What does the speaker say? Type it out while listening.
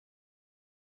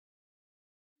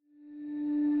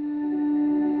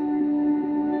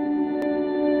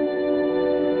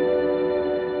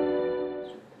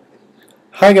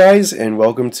Hi guys, and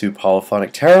welcome to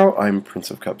Polyphonic Tarot. I'm Prince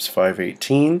of Cups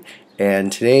 518,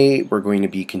 and today we're going to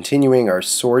be continuing our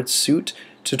Sword Suit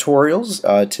tutorials.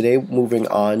 Today moving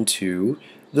on to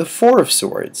the Four of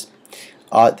Swords.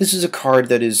 This is a card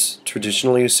that is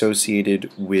traditionally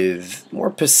associated with more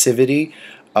passivity,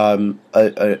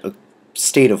 a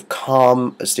state of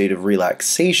calm, a state of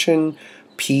relaxation,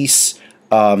 peace.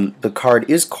 The card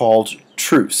is called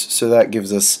Truce, so that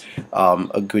gives us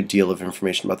a good deal of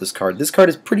information about this card. This card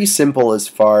is pretty simple as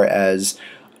far as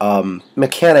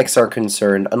mechanics are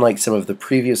concerned, unlike some of the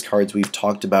previous cards we've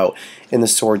talked about in the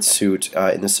Sword Suit,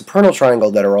 in the Supernal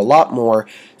Triangle, that are a lot more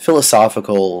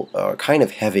philosophical, kind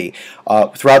of heavy.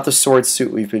 Throughout the Sword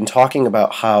Suit, we've been talking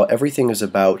about how everything is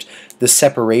about the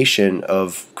separation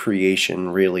of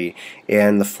creation, really,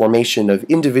 and the formation of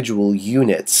individual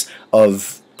units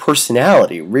of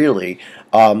personality, really,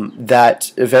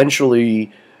 that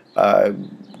eventually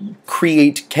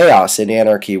create chaos and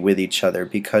anarchy with each other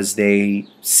because they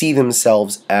see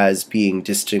themselves as being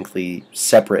distinctly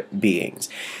separate beings.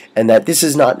 And that this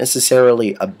is not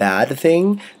necessarily a bad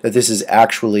thing, that this is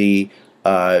actually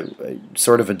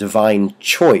sort of a divine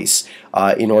choice.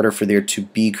 In order for there to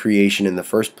be creation in the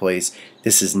first place,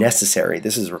 this is necessary,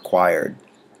 this is required.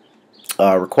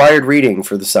 Required reading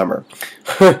for the summer.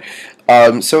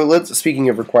 So speaking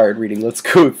of required reading, let's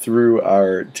go through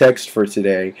our text for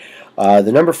today.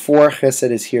 The number 4,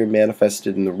 Chesed, is here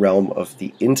manifested in the realm of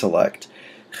the intellect.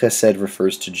 Chesed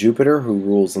refers to Jupiter, who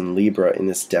rules in Libra in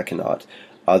this decanate.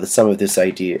 The sum of this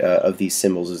idea of these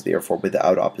symbols is therefore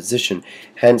without opposition.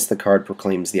 Hence, the card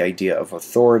proclaims the idea of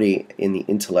authority in the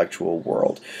intellectual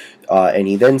world. And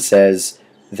he then says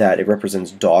that it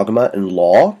represents dogma and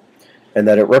law, and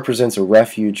that it represents a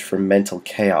refuge from mental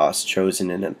chaos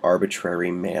chosen in an arbitrary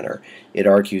manner. It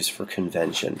argues for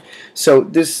convention. So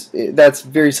that's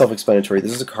very self-explanatory.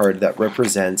 This is a card that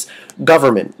represents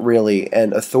government, really,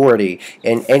 and authority,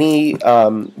 and any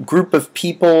group of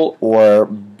people or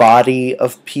body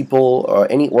of people or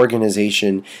any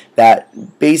organization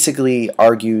that basically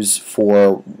argues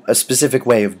for a specific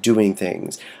way of doing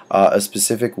things, a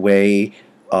specific way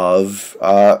of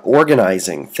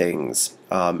organizing things.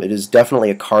 It is definitely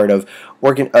a card of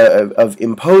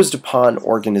imposed upon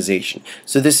organization.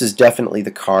 So this is definitely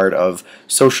the card of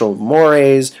social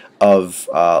mores, of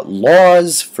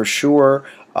laws for sure.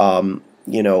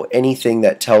 You know, anything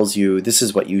that tells you this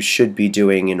is what you should be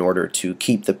doing in order to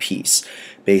keep the peace.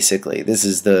 Basically, this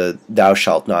is the "Thou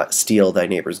shalt not steal thy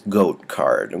neighbor's goat"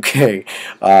 card. Okay,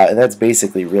 and that's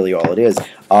basically really all it is.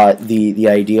 The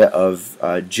idea of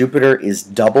Jupiter is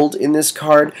doubled in this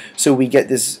card, so we get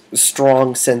this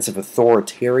strong sense of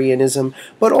authoritarianism,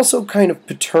 but also kind of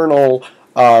paternal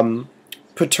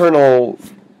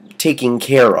taking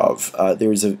care of.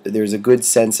 There's a good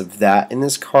sense of that in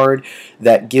this card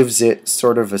that gives it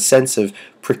sort of a sense of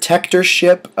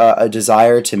protectorship, a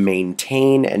desire to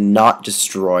maintain and not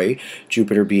destroy.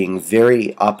 Jupiter being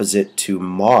very opposite to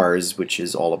Mars, which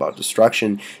is all about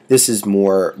destruction. This is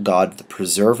more God the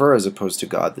Preserver as opposed to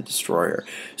God the Destroyer.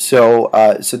 So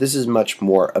this is much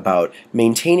more about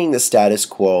maintaining the status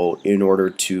quo in order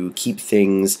to keep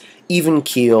things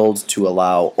even-keeled, to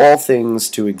allow all things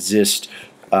to exist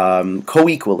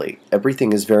co-equally.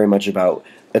 Everything is very much about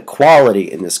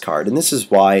equality in this card, and this is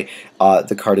why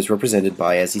the card is represented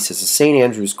by, as he says, a St.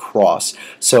 Andrew's cross.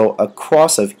 So a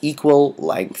cross of equal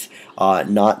length,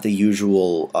 not the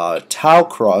usual Tau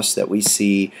cross that we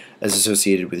see as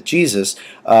associated with Jesus,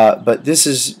 but this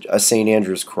is a St.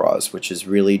 Andrew's cross, which is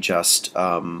really just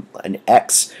an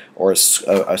X or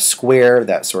a square,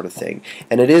 that sort of thing.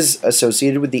 And it is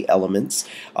associated with the elements,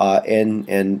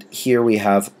 and here we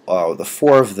have the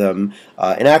 4 of them,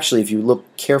 and actually if you look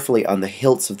carefully on the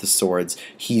hilts of the swords,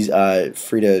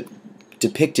 Frida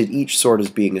depicted each sword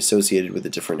as being associated with a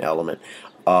different element.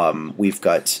 We've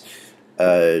got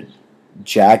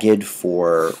jagged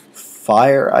for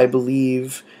fire, I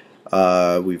believe.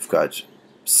 We've got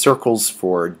circles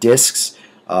for discs,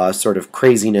 sort of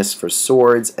craziness for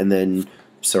swords, and then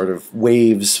sort of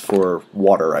waves for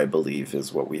water, I believe,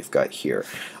 is what we've got here.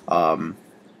 And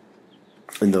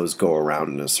those go around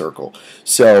in a circle.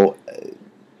 So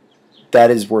that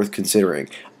is worth considering.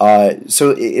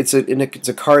 So it's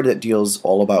a card that deals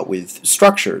all about with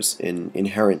structures,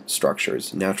 inherent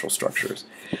structures, natural structures.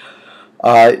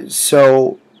 And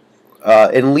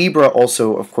Libra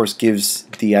also, of course, gives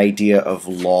the idea of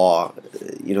law.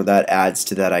 You know, that adds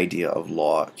to that idea of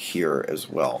law here as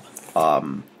well.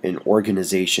 An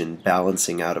organization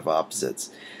balancing out of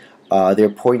opposites. Their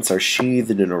points are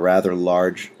sheathed in a rather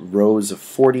large rows of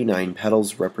 49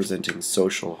 petals representing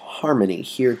social harmony.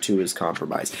 Here too is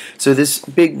compromise. So this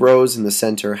big rose in the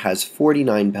center has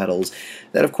 49 petals.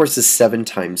 That of course is 7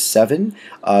 times 7,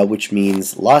 which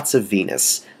means lots of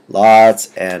Venus.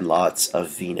 Lots and lots of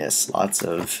Venus. Lots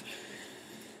of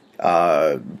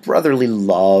brotherly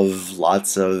love.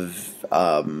 Lots of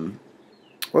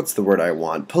what's the word I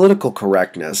want? Political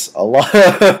correctness. A lot,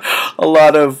 a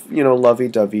lot of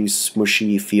lovey-dovey,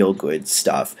 smushy, feel-good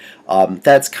stuff.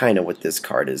 That's kind of what this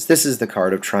card is. This is the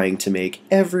card of trying to make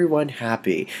everyone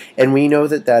happy, and we know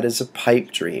that that is a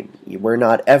pipe dream. We're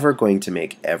not ever going to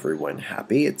make everyone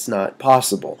happy. It's not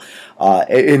possible,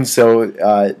 and so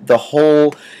the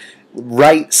whole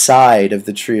right side of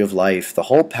the Tree of Life, the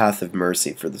whole path of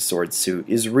mercy for the sword suit,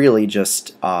 is really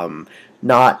just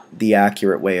not the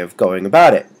accurate way of going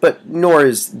about it, but nor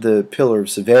is the Pillar of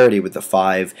Severity with the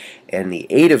 5 and the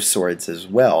 8 of Swords as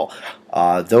well.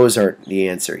 Those aren't the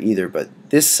answer either, but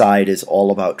this side is all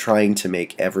about trying to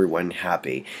make everyone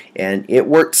happy. And it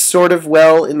works sort of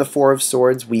well in the 4 of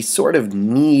Swords. We sort of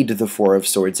need the 4 of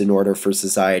Swords in order for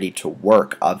society to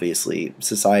work, obviously.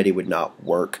 Society would not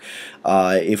work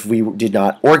if we did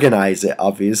not organize it,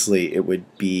 obviously. It would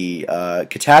be a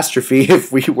catastrophe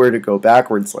if we were to go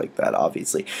backwards like that,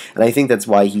 obviously. And I think that's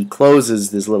why he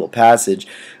closes this little passage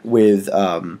with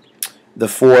the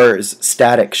 4's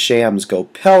static shams go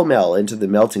pell-mell into the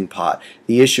melting pot.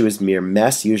 The issue is mere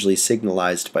mess, usually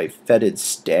signalized by fetid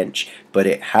stench, but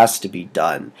it has to be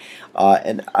done.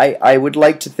 And I would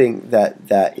like to think that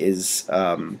that is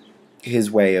his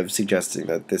way of suggesting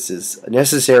that this is a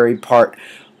necessary part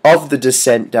of the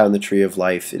descent down the Tree of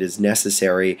Life. It is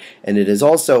necessary, and it is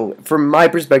also, from my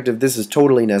perspective, this is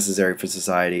totally necessary for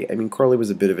society. I mean, Crowley was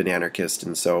a bit of an anarchist,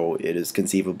 and so it is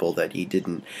conceivable that he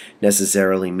didn't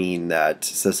necessarily mean that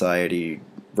society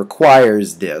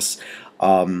requires this.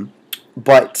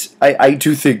 But I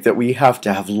do think that we have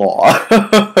to have law.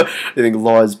 I think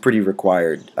law is pretty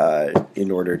required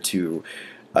in order to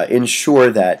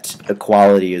ensure that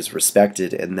equality is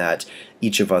respected and that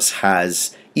each of us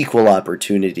has equal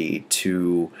opportunity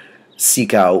to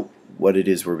seek out what it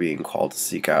is we're being called to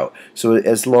seek out. So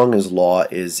as long as law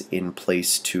is in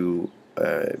place to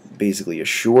basically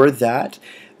assure that,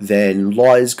 then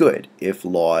law is good. If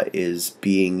law is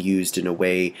being used in a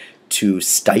way to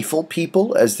stifle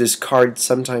people, as this card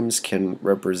sometimes can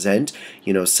represent,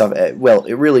 well,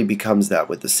 it really becomes that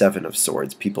with the 7 of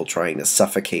Swords, people trying to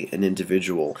suffocate an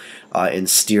individual and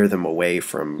steer them away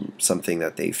from something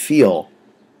that they feel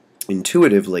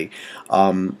intuitively.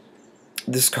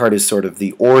 This card is sort of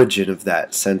the origin of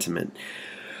that sentiment.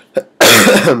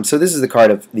 So this is the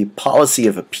card of the policy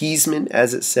of appeasement,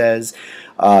 as it says,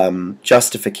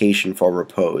 justification for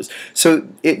repose. So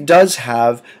it does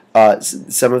have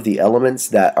some of the elements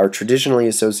that are traditionally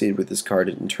associated with this card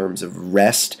in terms of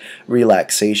rest,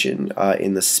 relaxation.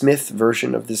 In the Smith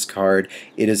version of this card,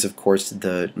 it is, of course,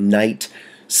 the knight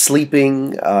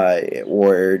sleeping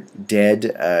or dead,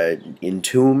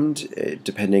 entombed,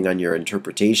 depending on your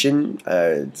interpretation.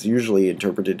 It's usually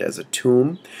interpreted as a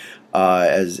tomb,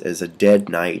 as a dead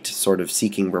knight, sort of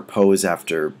seeking repose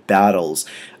after battles.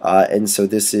 And so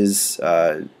this is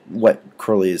what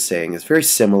Crowley is saying is very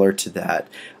similar to that,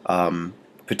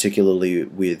 particularly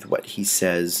with what he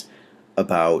says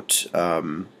about,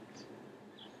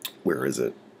 where is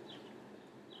it?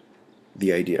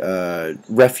 The idea,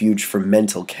 refuge from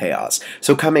mental chaos.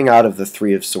 So coming out of the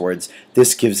 3 of Swords,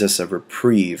 this gives us a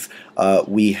reprieve.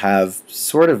 We have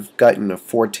sort of gotten a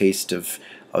foretaste of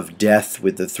death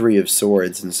with the 3 of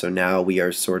Swords, and so now we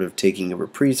are sort of taking a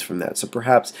reprise from that. So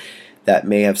perhaps that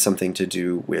may have something to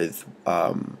do with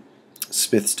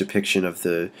Smith's depiction of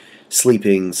the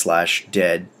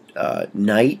sleeping/dead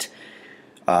knight,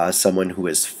 someone who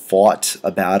has fought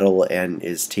a battle and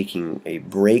is taking a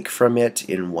break from it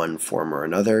in one form or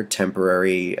another,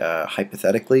 temporary,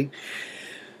 hypothetically.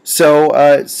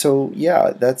 So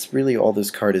yeah, that's really all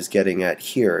this card is getting at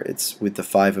here. It's with the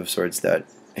 5 of Swords that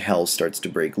hell starts to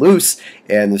break loose,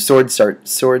 and the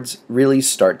swords really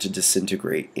start to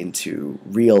disintegrate into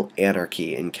real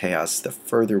anarchy and chaos the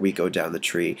further we go down the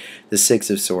tree. The 6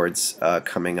 of Swords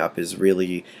coming up is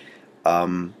really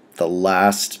the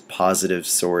last positive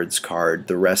Swords card.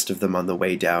 The rest of them on the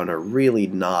way down are really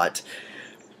not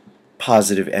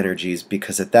positive energies,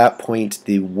 because at that point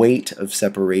the weight of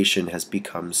separation has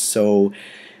become so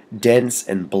dense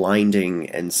and blinding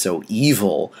and so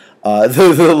evil.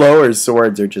 The lower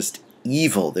Swords are just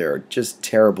evil. They're just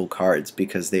terrible cards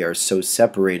because they are so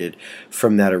separated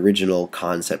from that original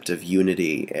concept of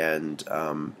unity and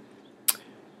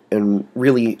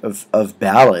really of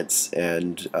balance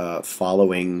and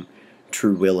following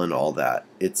true will and all that.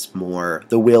 It's more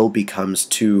the will becomes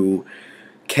too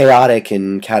chaotic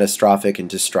and catastrophic and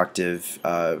destructive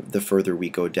the further we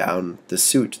go down the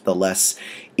suit, the less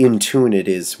in tune it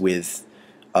is with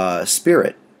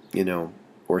spirit,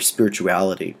 or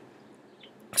spirituality.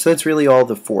 So that's really all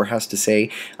the 4 has to say.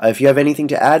 If you have anything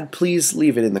to add, please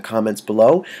leave it in the comments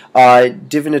below.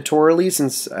 Divinatorily,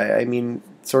 since, I mean,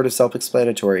 sort of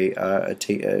self-explanatory,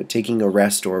 taking a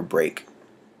rest or a break,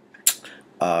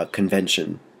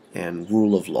 convention, and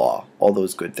rule of law, all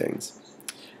those good things.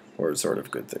 Or sort of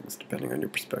good things, depending on your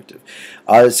perspective.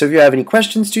 So if you have any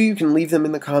questions too, you can leave them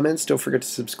in the comments. Don't forget to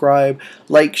subscribe,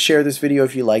 like, share this video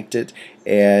if you liked it,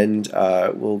 and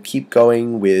we'll keep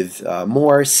going with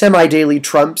more semi-daily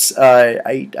Trumps.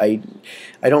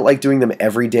 I don't like doing them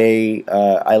every day.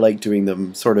 I like doing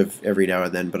them sort of every now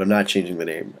and then, but I'm not changing the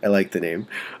name. I like the name.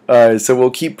 So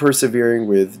we'll keep persevering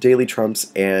with daily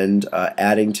Trumps and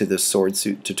adding to the sword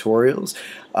suit tutorials.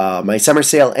 My summer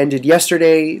sale ended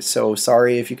yesterday, so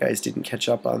sorry if you guys didn't catch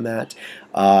up on that.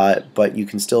 But you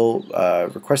can still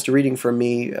request a reading from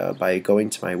me by going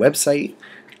to my website,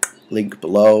 link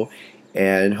below.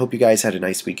 And hope you guys had a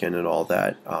nice weekend and all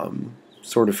that.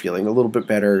 Sort of feeling a little bit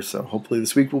better, so hopefully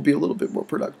this week will be a little bit more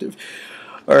productive.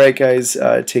 Alright guys,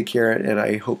 take care, and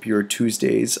I hope your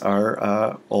Tuesdays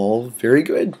are all very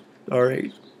good.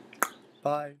 Alright,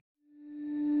 bye.